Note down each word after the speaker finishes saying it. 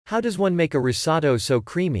How does one make a risotto so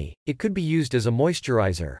creamy, it could be used as a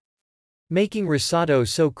moisturizer? Making risotto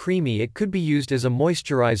so creamy it could be used as a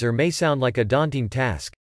moisturizer may sound like a daunting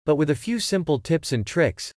task, but with a few simple tips and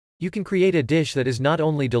tricks, you can create a dish that is not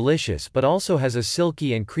only delicious but also has a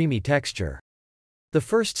silky and creamy texture. The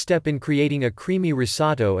first step in creating a creamy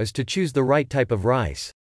risotto is to choose the right type of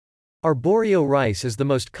rice. Arborio rice is the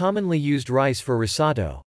most commonly used rice for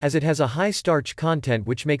risotto, as it has a high starch content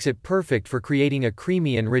which makes it perfect for creating a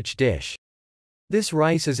creamy and rich dish. This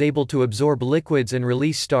rice is able to absorb liquids and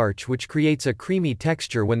release starch, which creates a creamy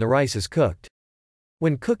texture when the rice is cooked.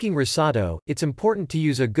 When cooking risotto, it's important to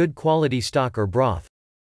use a good quality stock or broth.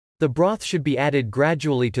 The broth should be added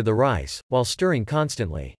gradually to the rice, while stirring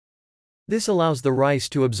constantly. This allows the rice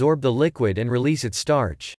to absorb the liquid and release its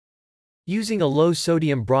starch. Using a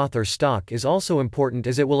low-sodium broth or stock is also important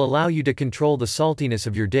as it will allow you to control the saltiness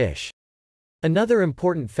of your dish. Another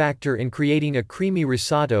important factor in creating a creamy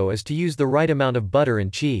risotto is to use the right amount of butter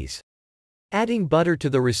and cheese. Adding butter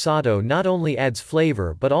to the risotto not only adds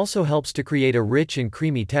flavor but also helps to create a rich and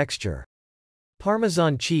creamy texture.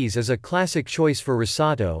 Parmesan cheese is a classic choice for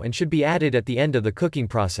risotto and should be added at the end of the cooking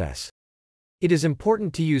process. It is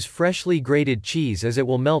important to use freshly grated cheese as it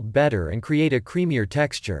will melt better and create a creamier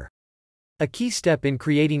texture. A key step in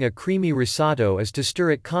creating a creamy risotto is to stir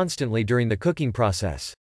it constantly during the cooking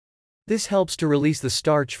process. This helps to release the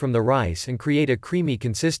starch from the rice and create a creamy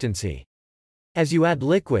consistency. As you add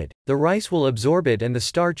liquid, the rice will absorb it and the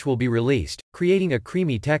starch will be released, creating a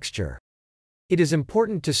creamy texture. It is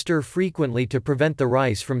important to stir frequently to prevent the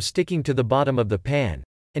rice from sticking to the bottom of the pan,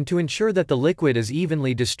 and to ensure that the liquid is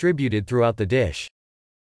evenly distributed throughout the dish.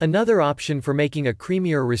 Another option for making a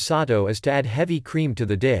creamier risotto is to add heavy cream to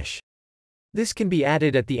the dish. This can be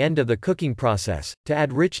added at the end of the cooking process, to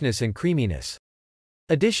add richness and creaminess.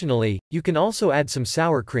 Additionally, you can also add some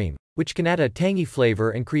sour cream, which can add a tangy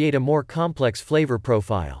flavor and create a more complex flavor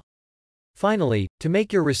profile. Finally, to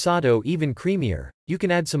make your risotto even creamier, you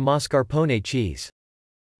can add some mascarpone cheese.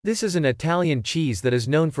 This is an Italian cheese that is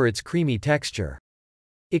known for its creamy texture.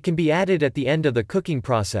 It can be added at the end of the cooking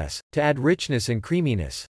process, to add richness and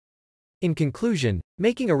creaminess. In conclusion,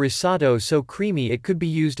 making a risotto so creamy it could be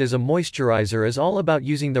used as a moisturizer is all about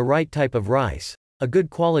using the right type of rice, a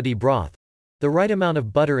good quality broth, the right amount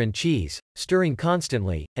of butter and cheese, stirring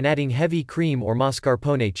constantly, and adding heavy cream or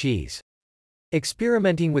mascarpone cheese.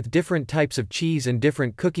 Experimenting with different types of cheese and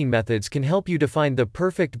different cooking methods can help you to find the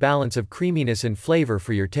perfect balance of creaminess and flavor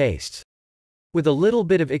for your tastes. With a little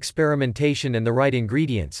bit of experimentation and the right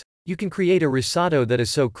ingredients, you can create a risotto that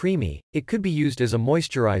is so creamy, it could be used as a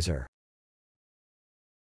moisturizer.